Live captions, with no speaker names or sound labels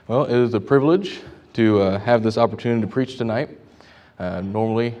Well, it is a privilege to have this opportunity to preach tonight.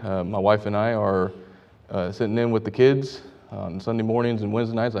 Normally, my wife and I are sitting in with the kids on Sunday mornings and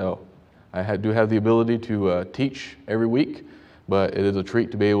Wednesday nights. I do have the ability to teach every week, but it is a treat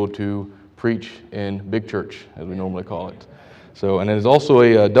to be able to preach in big church, as we normally call it. And it is also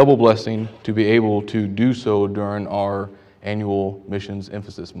a double blessing to be able to do so during our annual Missions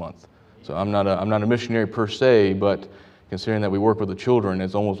Emphasis Month. So I'm not a missionary per se, but considering that we work with the children,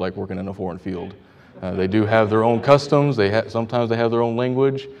 it's almost like working in a foreign field. They do have their own customs. Sometimes they have their own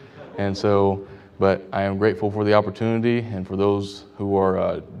language, but I am grateful for the opportunity, and for those who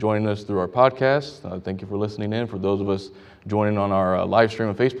are joining us through our podcast, thank you for listening in. For those of us joining on our live stream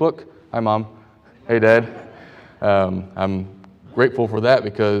on Facebook, hi Mom, hey Dad. I'm grateful for that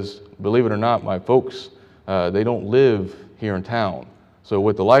because, believe it or not, my folks, they don't live here in town. So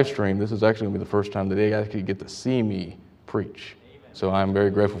with the live stream, this is actually going to be the first time that they actually get to see me preach. So I'm very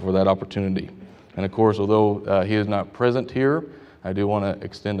grateful for that opportunity. And of course, although he is not present here, I do want to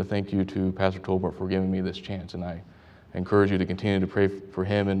extend a thank you to Pastor Tolbert for giving me this chance. And I encourage you to continue to pray for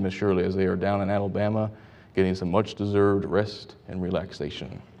him and Miss Shirley as they are down in Alabama, getting some much-deserved rest and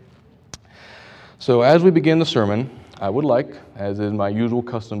relaxation. So as we begin the sermon, I would like, as is my usual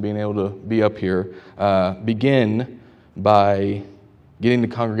custom being able to be up here, begin by getting the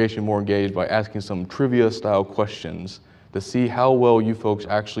congregation more engaged by asking some trivia-style questions to see how well you folks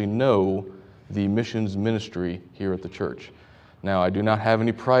actually know the missions ministry here at the church. Now, I do not have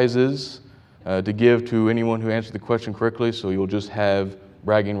any prizes to give to anyone who answered the question correctly, so you'll just have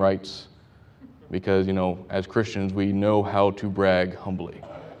bragging rights because, as Christians, we know how to brag humbly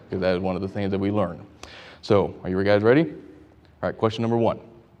because that is one of the things that we learn. So, are you guys ready? All right, question number 1.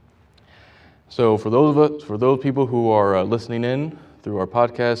 So, for those people who are listening in through our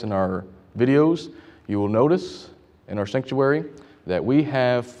podcast and our videos, you will notice in our sanctuary that we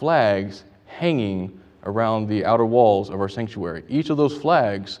have flags hanging around the outer walls of our sanctuary. Each of those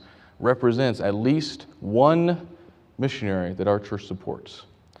flags represents at least one missionary that our church supports.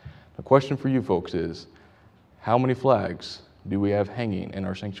 The question for you folks is, how many flags do we have hanging in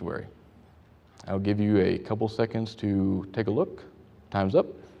our sanctuary? I'll give you a couple seconds to take a look. Time's up.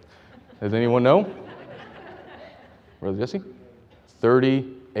 Does anyone know? Brother Jesse?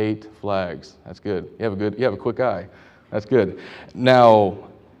 38 flags. That's good. You have a quick eye. That's good. Now,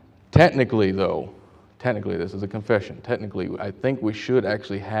 technically, this is a confession. Technically, I think we should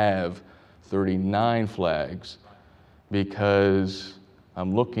actually have 39 flags because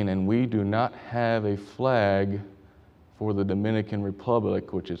I'm looking and we do not have a flag for the Dominican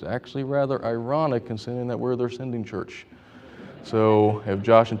Republic, which is actually rather ironic considering that we're their sending church. So if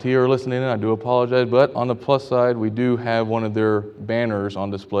Josh and Tia are listening in, I do apologize, but on the plus side, we do have one of their banners on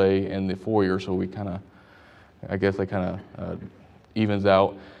display in the foyer, so I guess that kind of evens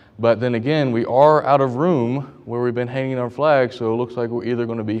out. But then again, we are out of room where we've been hanging our flags, so it looks like we're either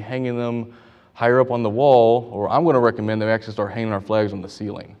going to be hanging them higher up on the wall, or I'm going to recommend that we actually start hanging our flags on the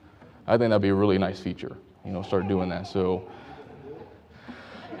ceiling. I think that'd be a really nice feature, start doing that. So,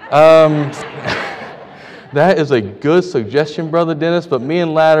 that is a good suggestion, Brother Dennis, but me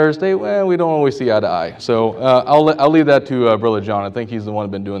and ladders, we don't always see eye to eye. So I'll leave that to Brother John. I think he's the one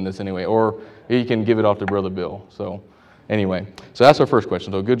who's been doing this anyway, or he can give it off to Brother Bill. So anyway, so that's our first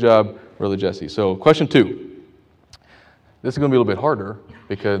question. So good job, Brother Jesse. So question 2. This is going to be a little bit harder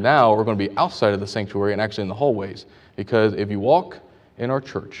because now we're going to be outside of the sanctuary and actually in the hallways. Because if you walk in our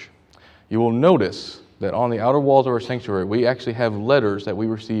church, you will notice that on the outer walls of our sanctuary, we actually have letters that we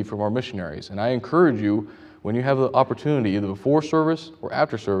receive from our missionaries. And I encourage you, when you have the opportunity, either before service or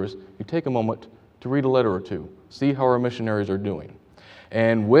after service, you take a moment to read a letter or two, see how our missionaries are doing.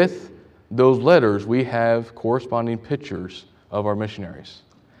 And with those letters, we have corresponding pictures of our missionaries.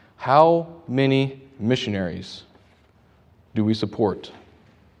 How many missionaries do we support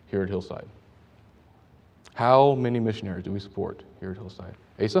here at Hillside? How many missionaries do we support here at Hillside?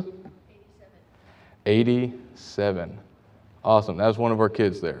 Asa? 87. Awesome. That was one of our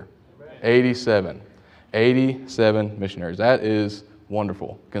kids there. 87 missionaries. That is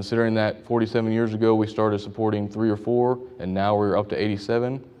wonderful. Considering that 47 years ago we started supporting 3 or 4, and now we're up to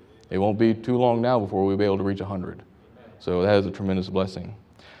 87. It won't be too long now before we'll be able to reach 100. So that is a tremendous blessing.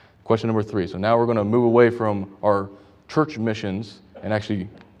 Question number 3. So now we're going to move away from our church missions and actually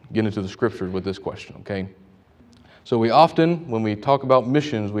get into the scriptures with this question, okay? So we often, when we talk about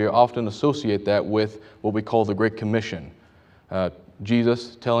missions, we often associate that with what we call the Great Commission.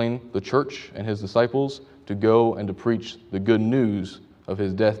 Jesus telling the church and his disciples to go and to preach the good news of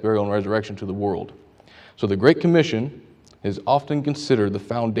his death, burial, and resurrection to the world. So the Great Commission is often considered the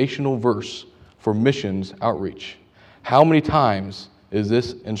foundational verse for missions outreach. How many times is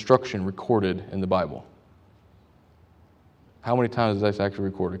this instruction recorded in the Bible? How many times is this actually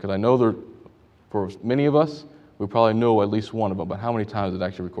recorded? Because I know for many of us, we probably know at least one of them, but how many times is it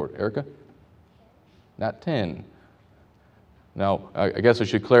actually recorded? Erica? Not 10. Now, I guess I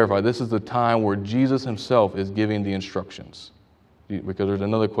should clarify, this is the time where Jesus himself is giving the instructions. Because there's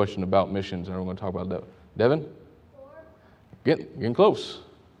another question about missions, and we're going to talk about that. Devin? 4. Getting close.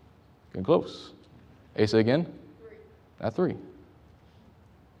 Getting close. Asa again? 3. Not 3.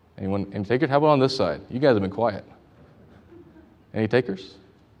 Anyone? Any takers? How about on this side? You guys have been quiet. Any takers?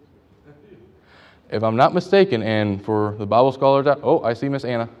 If I'm not mistaken, and for the Bible scholars out, oh, I see Miss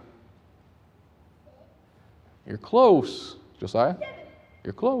Anna. You're close. Josiah?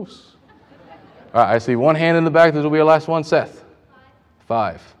 You're close. All right, I see one hand in the back. This will be our last one. Seth?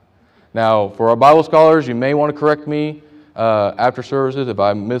 5. Now, for our Bible scholars, you may want to correct me after services. If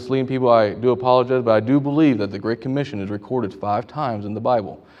I'm misleading people, I do apologize, but I do believe that the Great Commission is recorded 5 times in the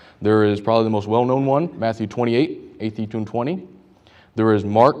Bible. There is probably the most well-known one, Matthew 28, 18 to 20. There is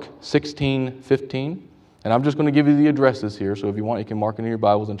Mark 16, 15. And I'm just going to give you the addresses here, so if you want, you can mark it in your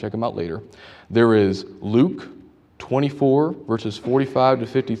Bibles and check them out later. There is Luke 24, verses 45 to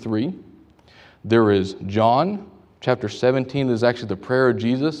 53. There is John chapter 17. This is actually the prayer of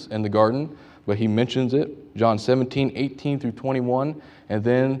Jesus in the garden, but he mentions it. John 17, 18 through 21. And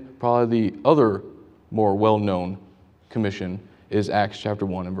then probably the other more well-known commission is Acts chapter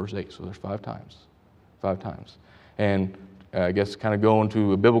 1 and verse 8. So there's 5 times. 5 times. And I guess kind of going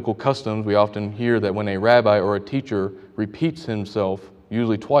to biblical customs, we often hear that when a rabbi or a teacher repeats himself,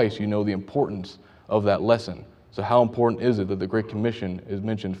 usually twice, you know the importance of that lesson. So how important is it that the Great Commission is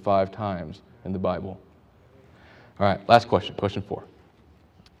mentioned 5 times in the Bible? All right, last question, question 4.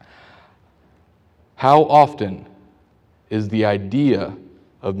 How often is the idea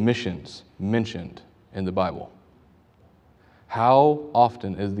of missions mentioned in the Bible? How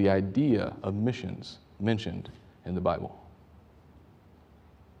often is the idea of missions mentioned in the Bible?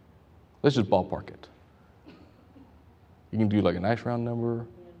 Let's just ballpark it. You can do like a nice round number.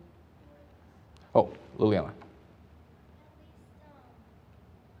 Oh, Liliana. At least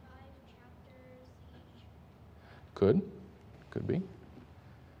 5 chapters each. Could be.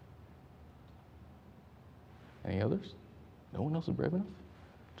 Any others? No one else is brave enough?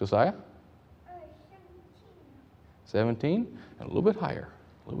 Josiah? 17? And a little bit higher.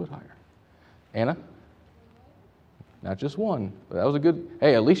 Anna? Not just 1. But that was a good,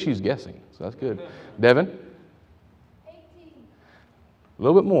 hey, at least she's guessing, so that's good. Devin? 18. A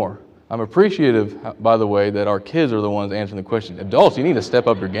little bit more. I'm appreciative, by the way, that our kids are the ones answering the question. Adults, you need to step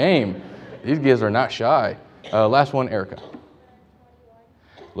up your game. These kids are not shy. Last one, Erica. 21.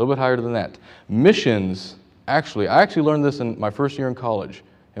 A little bit higher than that. Missions, I actually learned this in my first year in college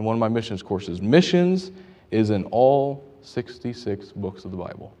in one of my missions courses. Missions is in all 66 books of the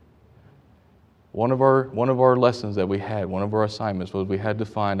Bible. One of our lessons that we had, one of our assignments was we had to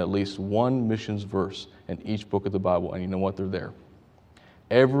find at least one missions verse in each book of the Bible, and you know what? They're there.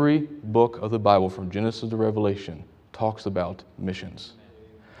 Every book of the Bible from Genesis to Revelation talks about missions.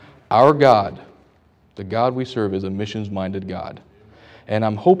 Our God, the God we serve, is a missions-minded God. And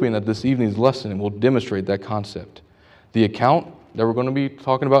I'm hoping that this evening's lesson will demonstrate that concept. The account that we're going to be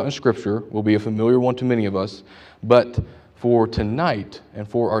talking about in Scripture will be a familiar one to many of us, but for tonight and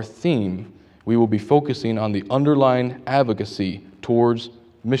for our theme, we will be focusing on the underlying advocacy towards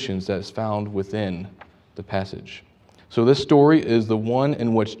missions that is found within the passage. So this story is the one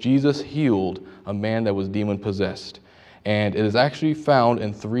in which Jesus healed a man that was demon-possessed. And it is actually found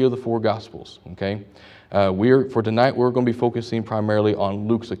in 3 of the 4 Gospels, okay? For tonight, we're going to be focusing primarily on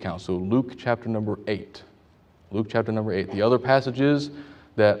Luke's account. So Luke chapter number 8. Luke chapter number 8. The other passages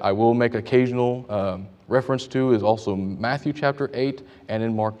that I will make occasional reference to is also Matthew chapter 8 and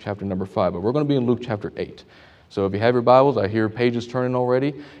in Mark chapter number 5. But we're going to be in Luke chapter 8. So if you have your Bibles, I hear pages turning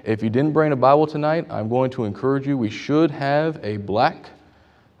already. If you didn't bring a Bible tonight, I'm going to encourage you. We should have a black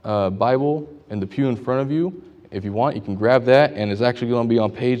Bible in the pew in front of you. If you want, you can grab that, and it's actually going to be on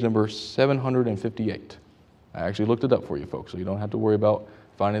page number 758. I actually looked it up for you folks, so you don't have to worry about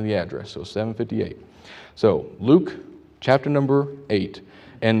finding the address. So 758. So Luke chapter number 8.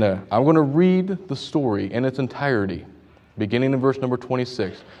 And I'm going to read the story in its entirety, beginning in verse number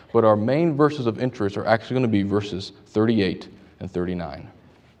 26. But our main verses of interest are actually going to be verses 38 and 39.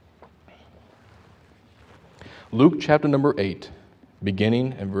 Luke chapter number 8,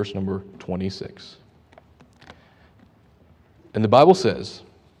 beginning in verse number 26. And the Bible says,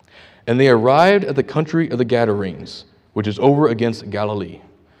 "And they arrived at the country of the Gadarenes, which is over against Galilee.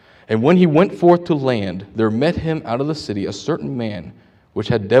 And when he went forth to land, there met him out of the city a certain man, which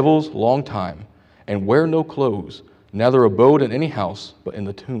had devils long time, and wear no clothes, neither abode in any house, but in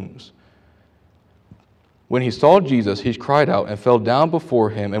the tombs. When he saw Jesus, he cried out and fell down before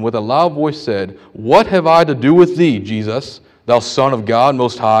him, and with a loud voice said, What have I to do with thee, Jesus, thou Son of God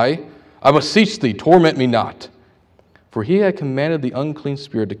Most High? I beseech thee, torment me not. For he had commanded the unclean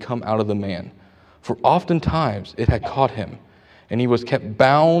spirit to come out of the man. For oftentimes it had caught him, and he was kept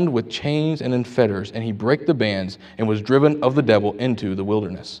bound with chains and in fetters, and he brake the bands, and was driven of the devil into the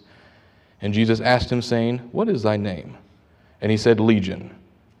wilderness. And Jesus asked him, saying, What is thy name? And he said, Legion,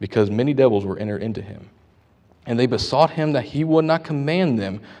 because many devils were entered into him. And they besought him that he would not command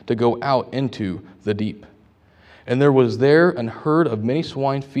them to go out into the deep. And there was there an herd of many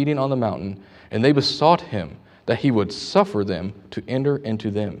swine feeding on the mountain, and they besought him that he would suffer them to enter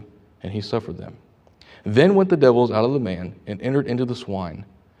into them. And he suffered them. Then went the devils out of the man, and entered into the swine.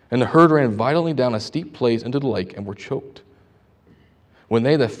 And the herd ran violently down a steep place into the lake, and were choked. When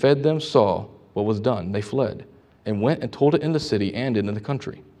they that fed them saw what was done, they fled, and went and told it in the city and in the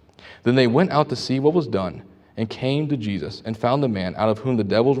country. Then they went out to see what was done, and came to Jesus, and found the man out of whom the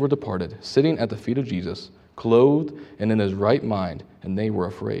devils were departed, sitting at the feet of Jesus, clothed and in his right mind, and they were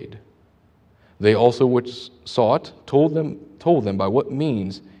afraid. They also which saw it told them by what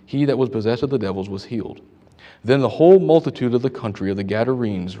means he that was possessed of the devils was healed. Then the whole multitude of the country of the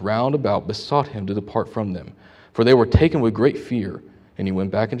Gadarenes round about besought him to depart from them, for they were taken with great fear. And he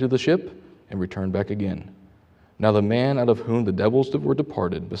went back into the ship, and returned back again. Now the man out of whom the devils were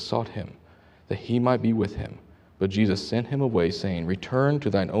departed besought him, that he might be with him. But Jesus sent him away, saying, Return to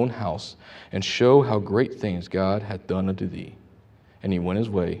thine own house, and show how great things God hath done unto thee. And he went his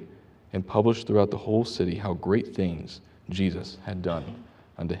way, and published throughout the whole city how great things Jesus had done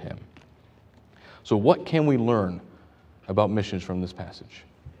unto him. So what can we learn about missions from this passage?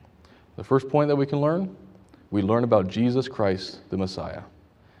 The first point that we can learn, we learn about Jesus Christ the Messiah.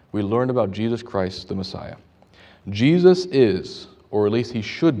 We learn about Jesus Christ the Messiah. Jesus is, or at least he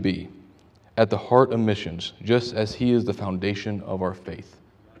should be, at the heart of missions, just as he is the foundation of our faith.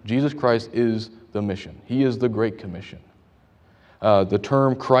 Jesus Christ is the mission. He is the Great Commission. The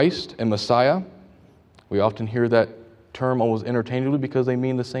term Christ and Messiah, we often hear that term almost interchangeably because they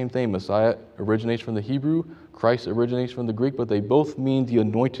mean the same thing. Messiah originates from the Hebrew, Christ originates from the Greek, but they both mean the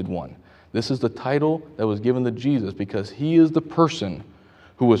anointed one. This is the title that was given to Jesus because he is the person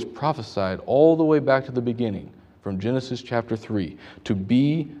who was prophesied all the way back to the beginning, from Genesis chapter 3, to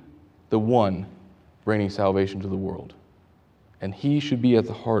be the one bringing salvation to the world. And he should be at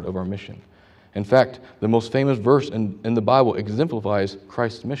the heart of our mission. In fact, the most famous verse in the Bible exemplifies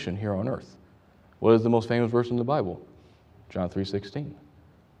Christ's mission here on earth. What is the most famous verse in the Bible? John 3:16.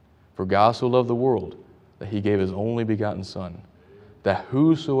 For God so loved the world that he gave his only begotten Son, that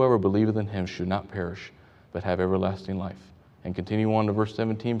whosoever believeth in him should not perish, but have everlasting life. And continue on to verse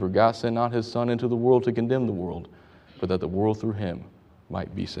 17, for God sent not his Son into the world to condemn the world, but that the world through him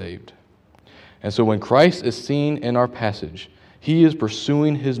might be saved. And so when Christ is seen in our passage, he is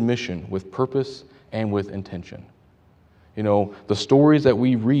pursuing his mission with purpose and with intention. You know, the stories that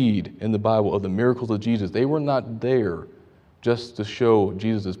we read in the Bible of the miracles of Jesus, they were not there just to show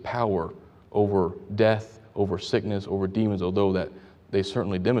Jesus' power over death, over sickness, over demons, although that they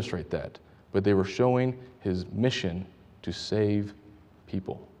certainly demonstrate that. But they were showing his mission to save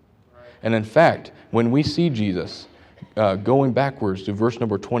people. And in fact, when we see Jesus going backwards to verse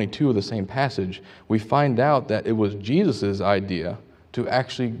number 22 of the same passage, we find out that it was Jesus' idea to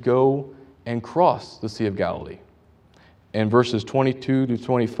actually go and cross the Sea of Galilee. In verses 22 to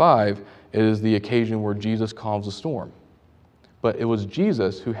 25, it is the occasion where Jesus calms the storm. But it was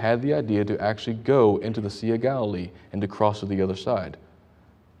Jesus who had the idea to actually go into the Sea of Galilee and to cross to the other side.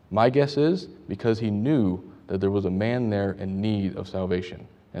 My guess is because he knew that there was a man there in need of salvation.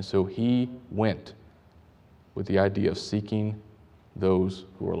 And so he went with the idea of seeking those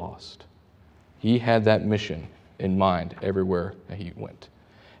who are lost. He had that mission in mind everywhere that he went.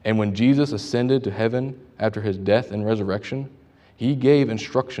 And when Jesus ascended to heaven after his death and resurrection, he gave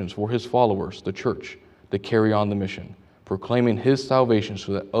instructions for his followers, the church, to carry on the mission, proclaiming his salvation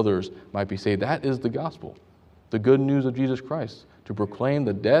so that others might be saved. That is the gospel, the good news of Jesus Christ, to proclaim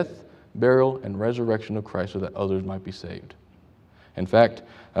the death, burial, and resurrection of Christ so that others might be saved. In fact,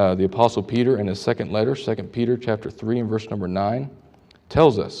 the Apostle Peter in his second letter, 2 Peter chapter 3 and verse number 9,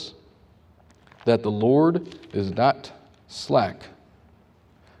 tells us that the Lord is not slack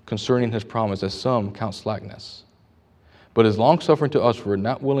concerning his promise, as some count slackness, but is longsuffering to us, for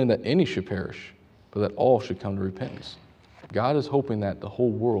not willing that any should perish, but that all should come to repentance. God is hoping that the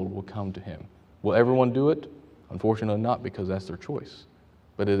whole world will come to him. Will everyone do it? Unfortunately not, because that's their choice.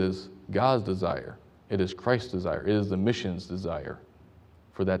 But it is God's desire. It is Christ's desire. It is the mission's desire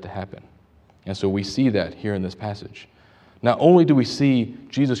for that to happen. And so we see that here in this passage. Not only do we see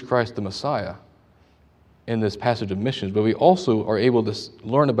Jesus Christ the Messiah in this passage of missions, but we also are able to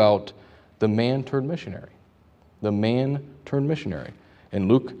learn about the man turned missionary. The man turned missionary. In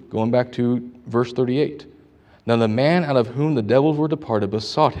Luke, going back to verse 38. Now the man out of whom the devils were departed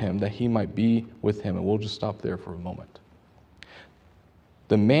besought him that he might be with him. And we'll just stop there for a moment.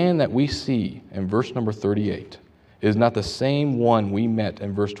 The man that we see in verse number 38 is not the same one we met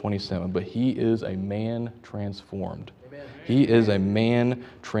in verse 27, but he is a man transformed. Amen. He is a man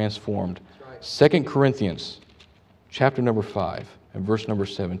transformed. 2 Corinthians chapter number 5 and verse number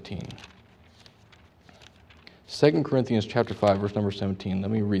 17. 2 Corinthians chapter 5, verse number 17.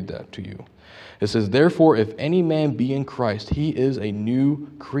 Let me read that to you. It says, therefore, if any man be in Christ, he is a new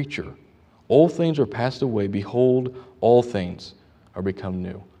creature. All things are passed away. Behold, all things are become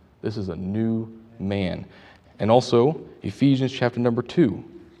new. This is a new man. And also, Ephesians chapter number 2,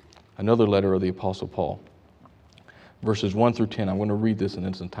 another letter of the Apostle Paul, verses 1 through 10. I'm going to read this in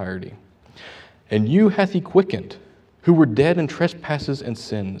its entirety. And you hath he quickened, who were dead in trespasses and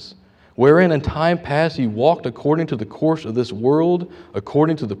sins, wherein in time past ye walked according to the course of this world,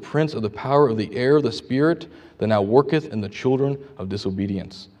 according to the prince of the power of the air, the spirit that now worketh in the children of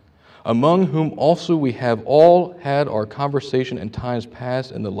disobedience, among whom also we have all had our conversation in times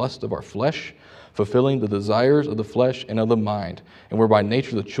past in the lust of our flesh, fulfilling the desires of the flesh and of the mind, and were by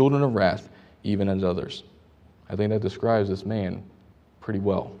nature the children of wrath, even as others. I think that describes this man pretty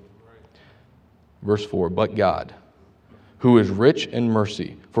well. Verse 4, but God, who is rich in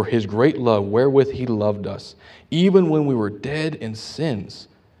mercy, for his great love wherewith he loved us, even when we were dead in sins,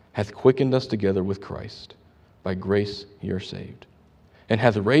 hath quickened us together with Christ. By grace ye are saved. And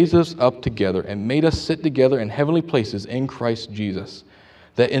hath raised us up together, and made us sit together in heavenly places in Christ Jesus,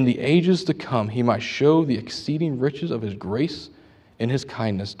 that in the ages to come he might show the exceeding riches of his grace in his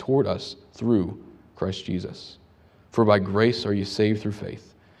kindness toward us through Christ Jesus. For by grace are ye saved through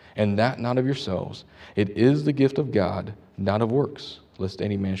faith, and that not of yourselves. It is the gift of God, not of works, lest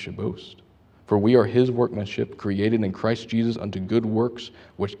any man should boast. For we are his workmanship, created in Christ Jesus unto good works,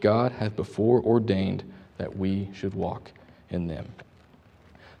 which God hath before ordained that we should walk in them.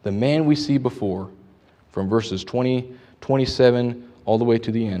 The man we see before, from verses 20, 27, all the way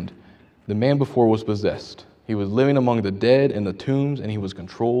to the end, the man before was possessed. He was living among the dead in the tombs, and he was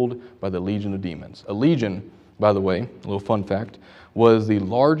controlled by the legion of demons. A legion, by the way, a little fun fact, was the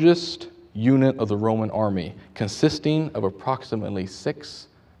largest unit of the Roman army, consisting of approximately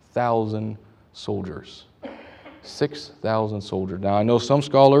 6,000 soldiers. 6,000 soldiers. Now, I know some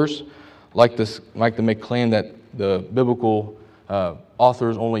scholars like to make claim that the biblical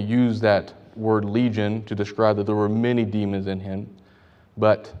authors only use that word legion to describe that there were many demons in him.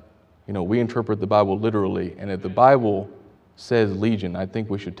 But, we interpret the Bible literally, and if the Bible says legion, I think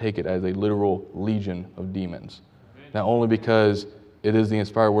we should take it as a literal legion of demons. Not only because it is the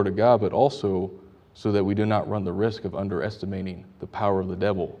inspired word of God, but also so that we do not run the risk of underestimating the power of the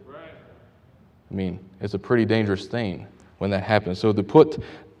devil. I mean, it's a pretty dangerous thing when that happens. So to put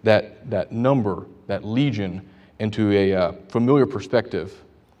that number, that legion, into a familiar perspective,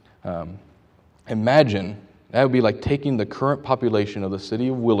 imagine that would be like taking the current population of the city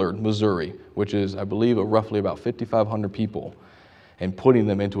of Willard, Missouri, which is, I believe, roughly about 5,500 people, and putting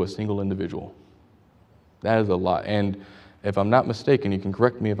them into a single individual. That is a lot. And if I'm not mistaken, you can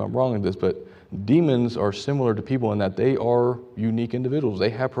correct me if I'm wrong in this, but demons are similar to people in that they are unique individuals. They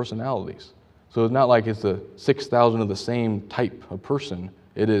have personalities. So it's not like it's the 6,000 of the same type of person.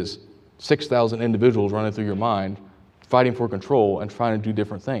 It is 6,000 individuals running through your mind, fighting for control and trying to do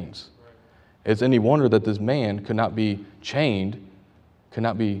different things. It's any wonder that this man could not be chained, could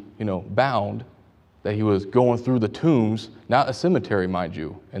not be, bound, that he was going through the tombs, not a cemetery, mind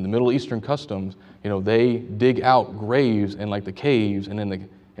you. In the Middle Eastern customs, they dig out graves in like the caves and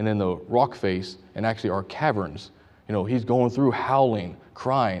in the rock face, and actually are caverns. He's going through howling,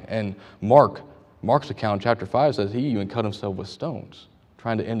 crying, and Mark's account, chapter 5, says he even cut himself with stones,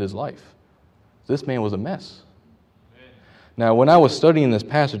 trying to end his life. This man was a mess. Now, when I was studying this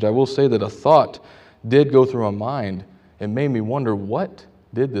passage, I will say that a thought did go through my mind. It made me wonder, what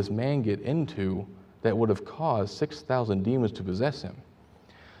did this man get into that would have caused 6,000 demons to possess him?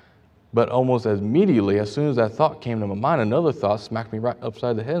 But almost as immediately, as soon as that thought came to my mind, another thought smacked me right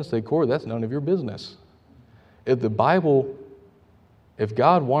upside the head and said, Cory, that's none of your business. If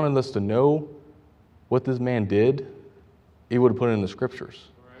God wanted us to know what this man did, he would have put it in the scriptures.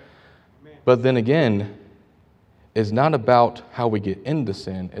 Right. But then again, it's not about how we get into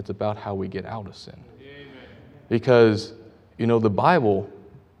sin, it's about how we get out of sin. Amen. Because, the Bible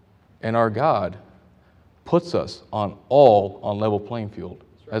and our God puts us on level playing field.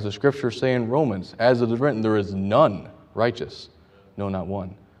 As the scriptures say in Romans, as it is written, there is none righteous, no, not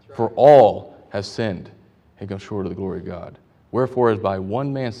one. For all have sinned and come short of the glory of God. Wherefore, as by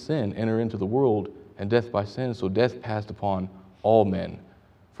one man's sin entered into the world, and death by sin, so death passed upon all men,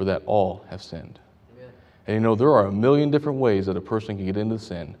 for that all have sinned. Amen. And you know, there are a million different ways that a person can get into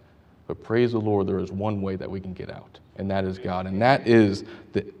sin, but praise the Lord, there is one way that we can get out, and that is God. And that is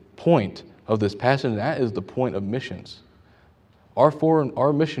the point of this passage, and that is the point of missions.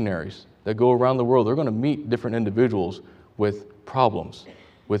 Our missionaries that go around the world, they're going to meet different individuals with problems,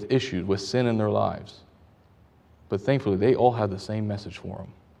 with issues, with sin in their lives. But thankfully, they all have the same message for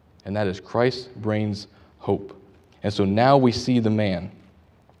them, and that is Christ brings hope. And so now we see the man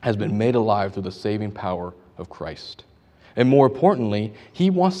has been made alive through the saving power of Christ. And more importantly, he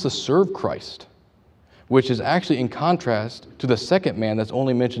wants to serve Christ, which is actually in contrast to the second man that's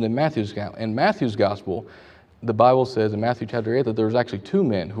only mentioned in Matthew's gospel. In Matthew's gospel, the Bible says in Matthew chapter 8 that there's actually two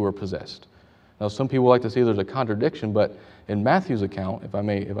men who are possessed. Now, some people like to say there's a contradiction, but in Matthew's account, if I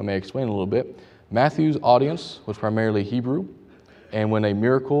may explain a little bit, Matthew's audience was primarily Hebrew, and when a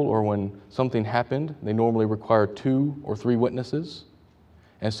miracle or when something happened, they normally require 2 or 3 witnesses.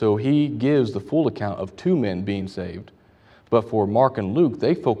 And so he gives the full account of 2 men being saved. But for Mark and Luke,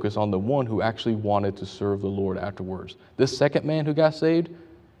 they focus on the one who actually wanted to serve the Lord afterwards. This second man who got saved,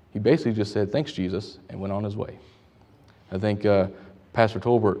 he basically just said, "Thanks, Jesus," and went on his way. I think Pastor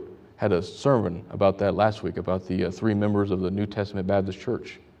Tolbert had a sermon about that last week, about the 3 members of the New Testament Baptist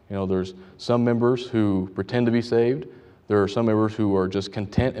Church. You know, there's some members who pretend to be saved. There are some members who are just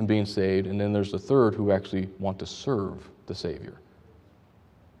content in being saved. And then there's the third who actually want to serve the Savior.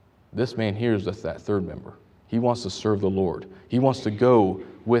 This man here is that third member. He wants to serve the Lord. He wants to go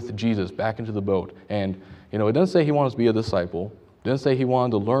with Jesus back into the boat. And, you know, it doesn't say he wanted to be a disciple. It doesn't say he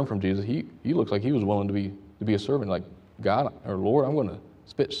wanted to learn from Jesus. He looks like he was willing to be a servant. Like, God or Lord, I'm going to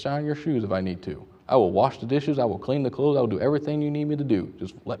spit shine your shoes if I need to. I will wash the dishes. I will clean the clothes. I will do everything you need me to do.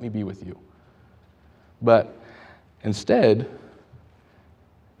 Just let me be with you. But instead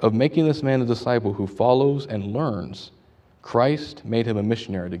of making this man a disciple who follows and learns, Christ made him a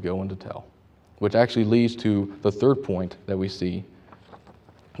missionary to go and to tell, which actually leads to the third point that we see.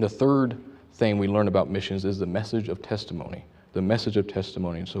 The third thing we learn about missions is the message of testimony. The message of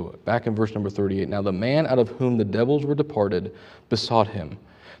testimony. So back in verse number 38, now the man out of whom the devils were departed besought him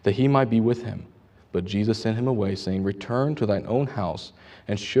that he might be with him. But Jesus sent him away, saying, Return to thine own house,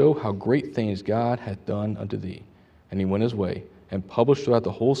 and show how great things God hath done unto thee. And he went his way, and published throughout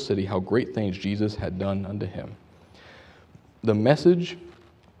the whole city how great things Jesus had done unto him. The message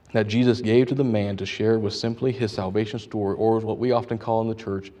that Jesus gave to the man to share was simply his salvation story, or what we often call in the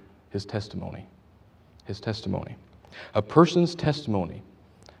church, his testimony. His testimony. A person's testimony,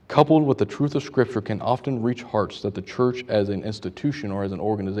 coupled with the truth of Scripture, can often reach hearts that the church as an institution or as an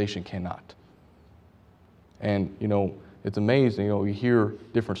organization cannot. And, you know, it's amazing, you know, you hear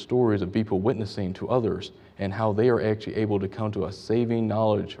different stories of people witnessing to others and how they are actually able to come to a saving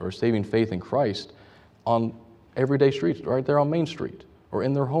knowledge or saving faith in Christ on everyday streets, right there on Main Street or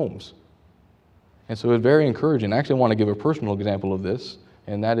in their homes. And so it's very encouraging. I actually want to give a personal example of this,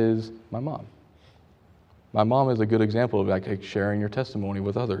 and that is my mom. My mom is a good example of like sharing your testimony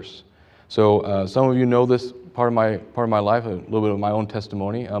with others. So some of you know this part of my life, a little bit of my own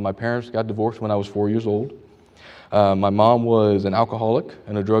testimony. My parents got divorced when I was 4 years old. My mom was an alcoholic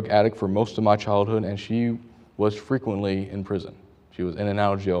and a drug addict for most of my childhood, and she was frequently in prison. She was in and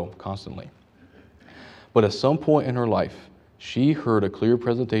out of jail constantly. But at some point in her life, she heard a clear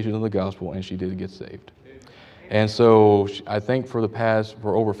presentation of the gospel, and she did get saved. And so I think for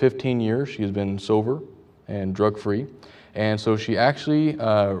over 15 years, she has been sober and drug-free. And so she actually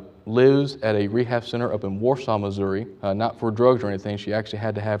lives at a rehab center up in Warsaw, Missouri, not for drugs or anything. She actually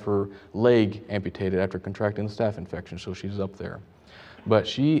had to have her leg amputated after contracting the staph infection, so she's up there. But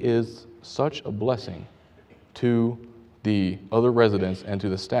she is such a blessing to the other residents and to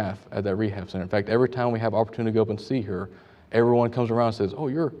the staff at that rehab center. In fact, every time we have opportunity to go up and see her, everyone comes around and says, "Oh,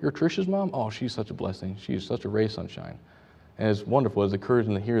 you're Trish's mom? Oh, she's such a blessing. She's such a ray of sunshine." And it's wonderful. It's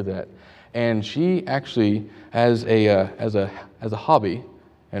encouraging to hear that. And she actually, as a hobby,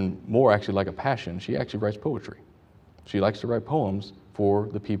 and more actually like a passion, she actually writes poetry. She likes to write poems for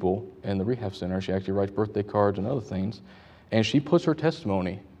the people in the rehab center. She actually writes birthday cards and other things. And she puts her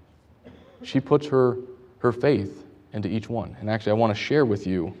testimony, she puts her faith into each one. And actually, I want to share with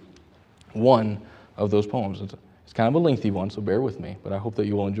you one of those poems. It's kind of a lengthy one, so bear with me, but I hope that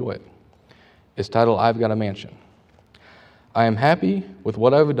you will enjoy it. It's titled, I've Got a Mansion. I am happy with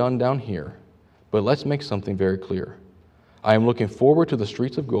what I've done down here, but let's make something very clear. I am looking forward to the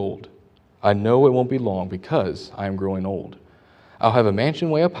streets of gold. I know it won't be long because I am growing old. I'll have a mansion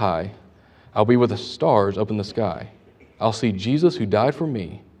way up high. I'll be with the stars up in the sky. I'll see Jesus who died for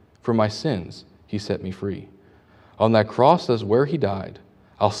me. For my sins, he set me free. On that cross, that's where he died.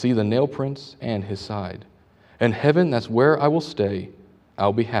 I'll see the nail prints and his side. In heaven, that's where I will stay.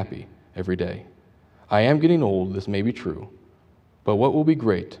 I'll be happy every day. I am getting old, this may be true. But what will be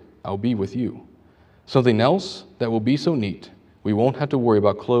great, I'll be with you. Something else that will be so neat, we won't have to worry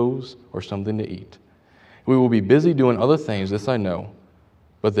about clothes or something to eat. We will be busy doing other things, this I know,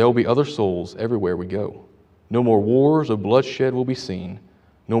 but there will be other souls everywhere we go. No more wars or bloodshed will be seen,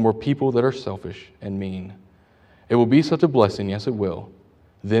 no more people that are selfish and mean. It will be such a blessing, yes it will.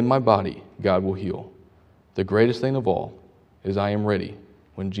 Then my body God will heal. The greatest thing of all is I am ready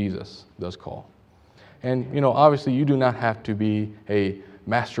when Jesus does call. And, obviously you do not have to be a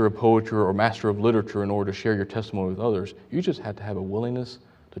master of poetry or master of literature in order to share your testimony with others. You just have to have a willingness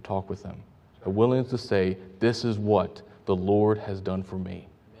to talk with them, a willingness to say, this is what the Lord has done for me.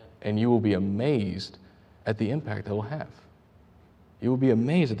 And you will be amazed at the impact that it will have. You will be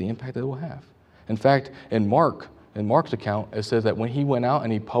amazed at the impact that it will have. In fact, in Mark's account, it says that when he went out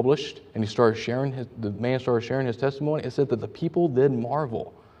and he published and the man started sharing his testimony, it said that the people did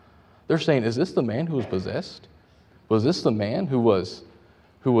marvel. They're saying, is this the man who was possessed? Was this the man who was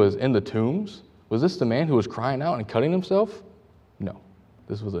in the tombs? Was this the man who was crying out and cutting himself? No,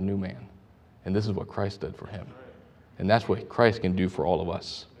 this was a new man. And this is what Christ did for him. And that's what Christ can do for all of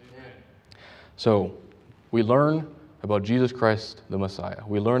us. So we learn about Jesus Christ, the Messiah.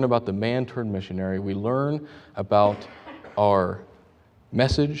 We learn about the man turned missionary. We learn about our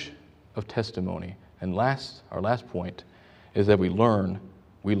message of testimony. And our last point is that we learn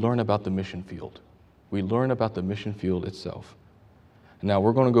about the mission field. We learn about the mission field itself. Now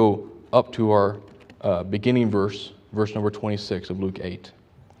we're going to go up to our beginning verse number 26 of Luke 8.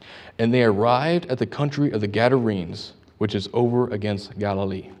 And they arrived at the country of the Gadarenes, which is over against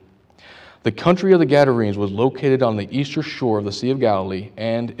Galilee. The country of the Gadarenes was located on the eastern shore of the Sea of Galilee,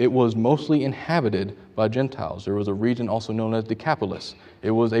 and it was mostly inhabited by Gentiles. There was a region also known as Decapolis. It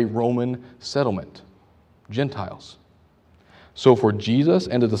was a Roman settlement. Gentiles. So for Jesus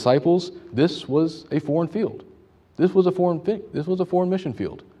and the disciples, this was a foreign field. This was a foreign mission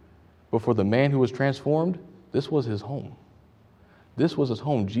field. But for the man who was transformed, this was his home. This was his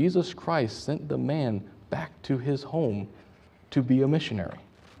home. Jesus Christ sent the man back to his home to be a missionary.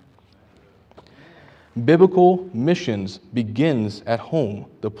 Biblical missions begins at home,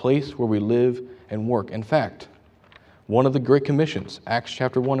 the place where we live and work. In fact, one of the Great Commissions, Acts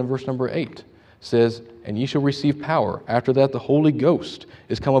chapter 1 and verse number 8, says, and ye shall receive power. After that the Holy Ghost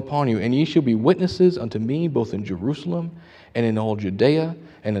is come upon you, and ye shall be witnesses unto me both in Jerusalem and in all Judea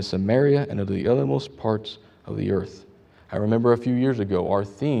and in Samaria and unto the uttermost parts of the earth. I remember a few years ago, our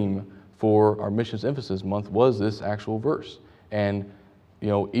theme for our Missions Emphasis Month was this actual verse. And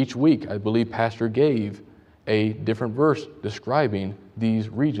each week, I believe Pastor gave a different verse describing these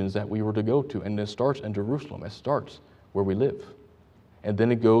regions that we were to go to. And it starts in Jerusalem. It starts where we live. And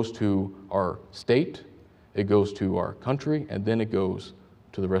then it goes to our state, it goes to our country, and then it goes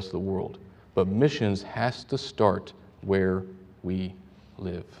to the rest of the world. But missions has to start where we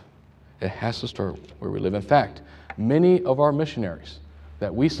live. It has to start where we live. In fact, many of our missionaries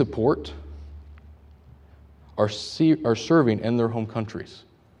that we support are serving in their home countries.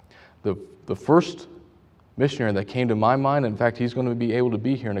 The first missionary that came to my mind, in fact, he's going to be able to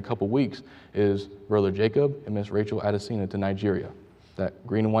be here in a couple weeks, is Brother Jacob and Miss Rachel Adesina to Nigeria, that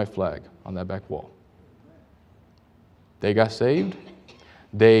green and white flag on that back wall. They got saved.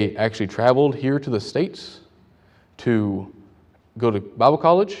 They actually traveled here to the States to go to Bible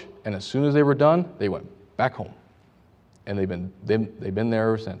college, and as soon as they were done, they went back home. And they've been there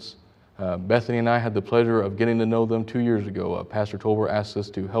ever since. Bethany and I had the pleasure of getting to know them 2 years ago. Pastor Tolbert asked us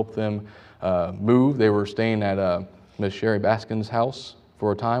to help them move. They were staying at Miss Sherry Baskin's house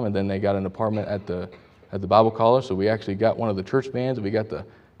for a time, and then they got an apartment at the Bible college. So we actually got one of the church vans, and we got to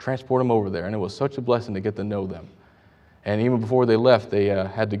transport them over there. And it was such a blessing to get to know them. And even before they left, they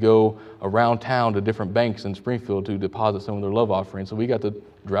had to go around town to different banks in Springfield to deposit some of their love offerings. So we got to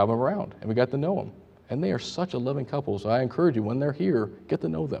drive them around, and we got to know them. And they are such a loving couple. So I encourage you, when they're here, get to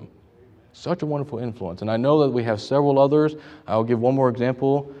know them. Such a wonderful influence. And I know that we have several others. I'll give one more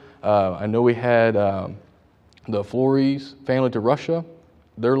example. I know we had the Flores family to Russia.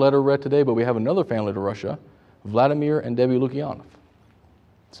 Their letter read today, but we have another family to Russia, Vladimir and Debbie Lukyanov.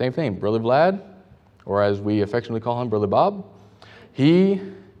 Same thing, Brother Vlad, or as we affectionately call him, Brother Bob. He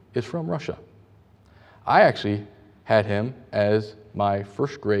is from Russia. I actually had him as my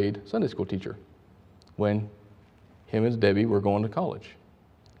first grade Sunday school teacher when him and Debbie were going to college.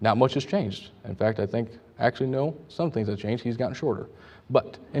 Not much has changed. In fact, I think Actually, no, some things have changed. He's gotten shorter.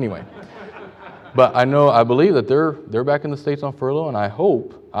 But anyway, but I believe that they're back in the States on furlough, and I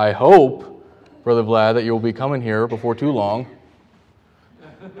hope, Brother Vlad, that you'll be coming here before too long.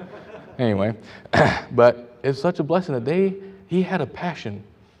 Anyway, but it's such a blessing that he had a passion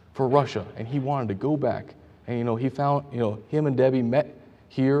for Russia, and he wanted to go back. And, he found, him and Debbie met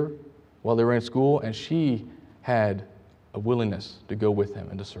here while they were in school, and she had a willingness to go with him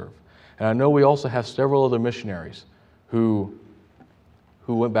and to serve. And I know we also have several other missionaries who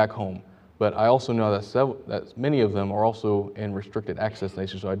went back home. But I also know that many of them are also in restricted access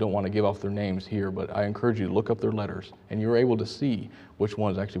nations, so I don't want to give off their names here, but I encourage you to look up their letters, and you're able to see which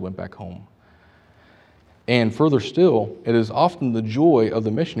ones actually went back home. And further still, it is often the joy of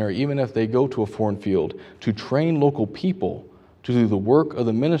the missionary, even if they go to a foreign field, to train local people to do the work of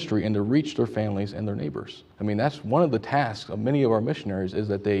the ministry and to reach their families and their neighbors. I mean, that's one of the tasks of many of our missionaries, is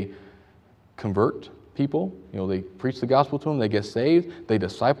that they convert people. They preach the gospel to them, they get saved, they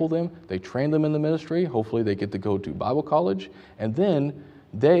disciple them, they train them in the ministry. Hopefully they get to go to Bible college, and then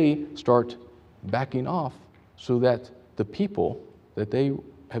they start backing off so that the people that they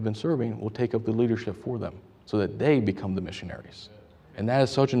have been serving will take up the leadership for them so that they become the missionaries. And that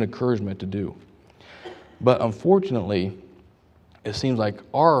is such an encouragement to do. But unfortunately, it seems like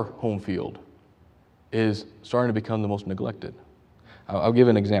our home field is starting to become the most neglected. I'll give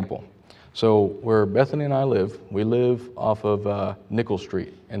an example. So where Bethany and I live, we live off of Nickel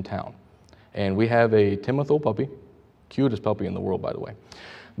Street in town. And we have a 10-month-old puppy, cutest puppy in the world, by the way.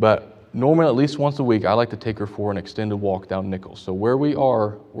 But normally at least once a week, I like to take her for an extended walk down Nichols. So where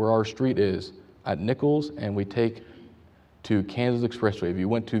our street is at Nichols, and we take to Kansas Expressway. If you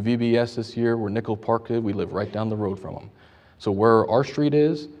went to VBS this year, where Nickel Park is, we live right down the road from them. So where our street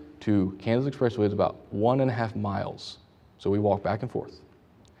is to Kansas Expressway is about 1.5 miles. So we walk back and forth.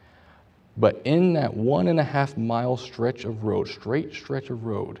 But in that 1.5 mile stretch of road, straight stretch of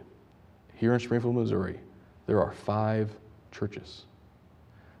road, here in Springfield, Missouri, there are 5 churches.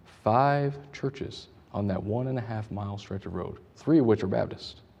 5 churches on that 1.5 mile stretch of road, 3 of which are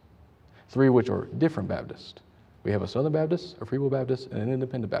Baptist, 3 of which are different Baptist. We have a Southern Baptist, a Free Will Baptist, and an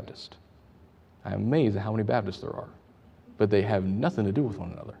Independent Baptist. I'm amazed at how many Baptists there are, but they have nothing to do with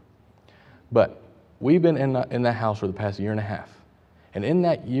one another. But we've been in that house for the past 1.5 years. And in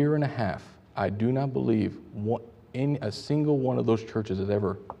that 1.5 years, I do not believe in a single one of those churches has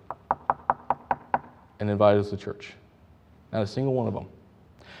ever invited us to church. Not a single one of them.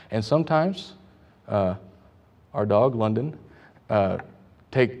 And sometimes our dog, London,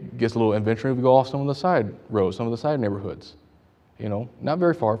 gets a little adventurous. We go off some of the side roads, some of the side neighborhoods, not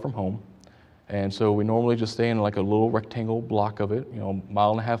very far from home. And so we normally just stay in like a little rectangle block of it, 1.5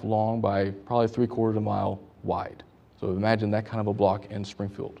 miles long by probably 3/4 of a mile wide. So imagine that kind of a block in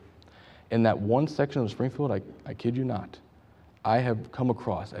Springfield. In that one section of Springfield, I kid you not, I have come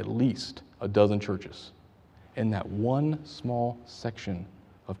across at least a dozen churches in that one small section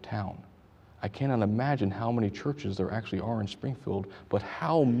of town. I cannot imagine how many churches there actually are in Springfield, but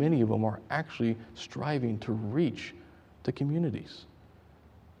how many of them are actually striving to reach the communities.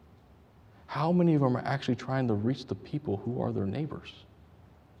 How many of them are actually trying to reach the people who are their neighbors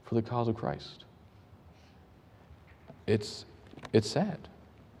for the cause of Christ? It's sad.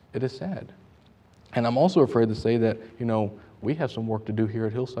 It is sad. And I'm also afraid to say that, we have some work to do here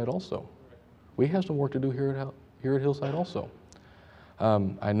at Hillside also. We have some work to do here at Hillside also.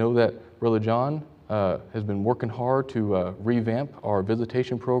 I know that Brother John has been working hard to revamp our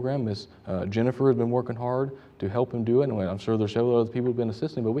visitation program. Miss Jennifer has been working hard to help him do it, and I'm sure there's several other people who have been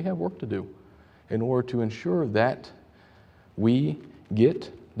assisting, but we have work to do in order to ensure that we get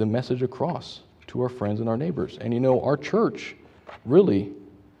the message across to our friends and our neighbors. And our church, really,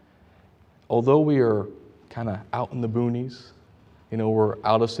 although we are kind of out in the boonies, we're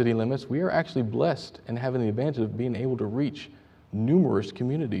out of city limits, we are actually blessed and having the advantage of being able to reach numerous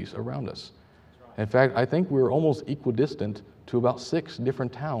communities around us. In fact, I think we're almost equidistant to about 6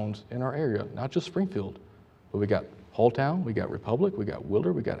 different towns in our area, not just Springfield, but we got Halltown, we got Republic, we got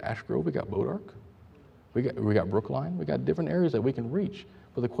Willard, we got Ash Grove, we got Bodark, we got Brookline, we got different areas that we can reach.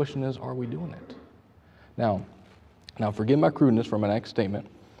 But the question is, are we doing it? Now, forgive my crudeness for my next statement.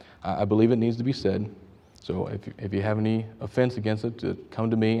 I believe it needs to be said. So if you have any offense against it, come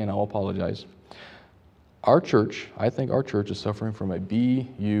to me and I'll apologize. I think our church is suffering from a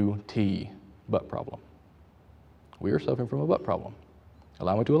B-U-T, butt problem. We are suffering from a butt problem.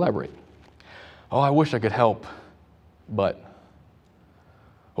 Allow me to elaborate. Oh, I wish I could help, but,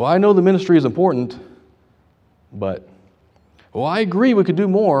 well, I know the ministry is important, but, well, I agree we could do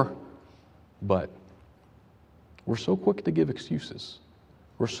more, but we're so quick to give excuses.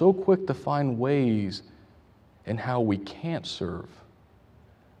 We're so quick to find ways in how we can't serve,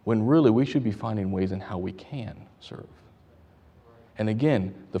 when really we should be finding ways in how we can serve. And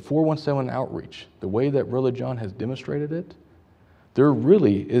again, the 417 outreach, the way that Brother John has demonstrated it, there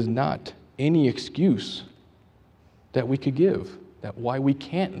really is not any excuse that we could give that why we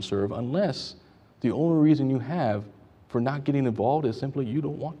can't serve, unless the only reason you have for not getting involved is simply you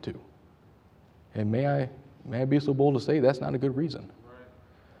don't want to. And may I be so bold to say that's not a good reason.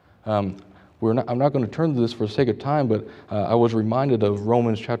 I'm not going to turn to this for the sake of time, but I was reminded of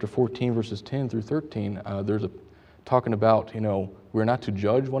Romans chapter 14, verses 10 through 13. There's talking about, we're not to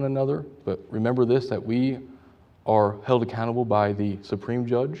judge one another, but remember this, that we are held accountable by the supreme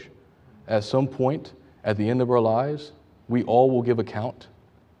judge. At some point, at the end of our lives, we all will give account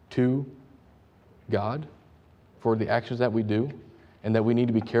to God for the actions that we do, and that we need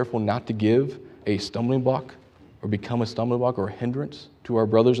to be careful not to give a stumbling block or become a stumbling block or a hindrance to our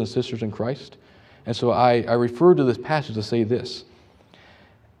brothers and sisters in Christ. And so I refer to this passage to say this: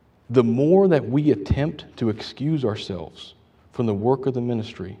 the more that we attempt to excuse ourselves from the work of the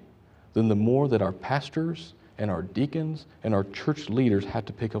ministry, then the more that our pastors and our deacons and our church leaders have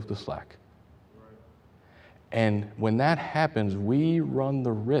to pick up the slack. And when that happens, we run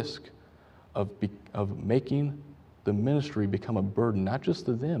the risk of making the ministry become a burden, not just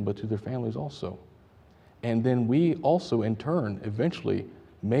to them, but to their families also. And then we also, in turn, eventually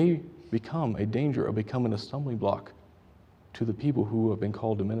may become a danger of becoming a stumbling block to the people who have been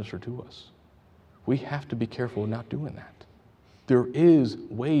called to minister to us. We have to be careful of not doing that. There is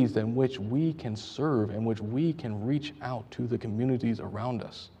ways in which we can serve, in which we can reach out to the communities around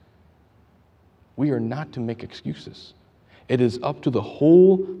us. We are not to make excuses. It is up to the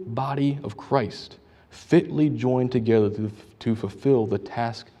whole body of Christ, fitly joined together to fulfill the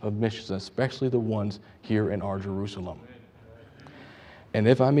task of missions, especially the ones here in our Jerusalem. And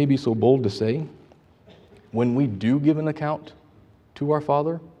if I may be so bold to say, when we do give an account to our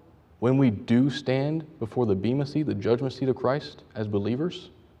Father, when we do stand before the bema seat, the judgment seat of Christ as believers,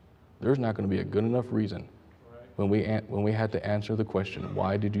 there's not going to be a good enough reason when we had to answer the question,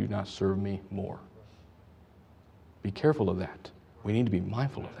 why did you not serve me more? Be careful of that. We need to be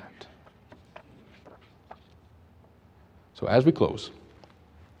mindful of that. So as we close,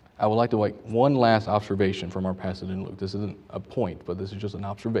 I would like to make one last observation from our passage in Luke. This isn't a point, but this is just an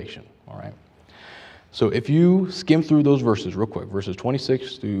observation, all right? So if you skim through those verses real quick, verses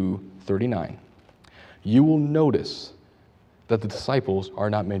 26 through 39, you will notice that the disciples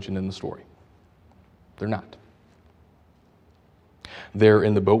are not mentioned in the story. They're not. They're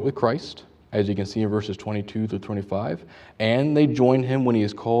in the boat with Christ, as you can see in verses 22 through 25, and they join him when he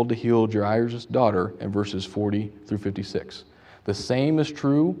is called to heal Jairus' daughter in verses 40 through 56. The same is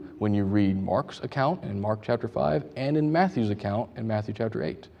true when you read Mark's account in Mark chapter 5 and in Matthew's account in Matthew chapter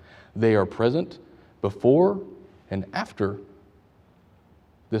 8. They are present before and after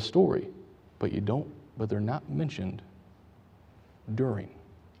this story, but they're not mentioned during.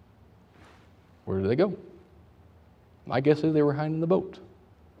 Where did they go? My guess is they were hiding in the boat,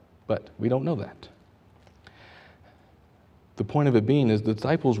 but we don't know that. The point of it being is the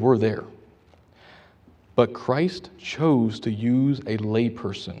disciples were there, but Christ chose to use a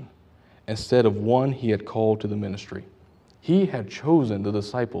layperson instead of one he had called to the ministry. He had chosen the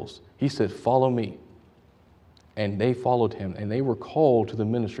disciples. He said, "Follow me." And they followed him, and they were called to the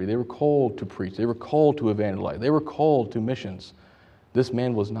ministry. They were called to preach. They were called to evangelize. They were called to missions. This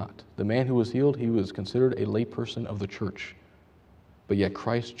man was not. The man who was healed, he was considered a layperson of the church. But yet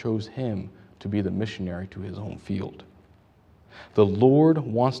Christ chose him to be the missionary to his own field. The Lord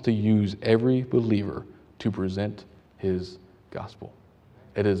wants to use every believer to present his gospel.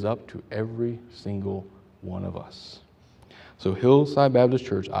 It is up to every single one of us. So Hillside Baptist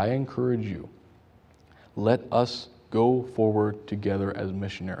Church, I encourage you, let us go forward together as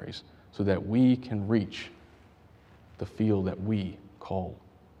missionaries so that we can reach the field that we call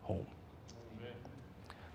home.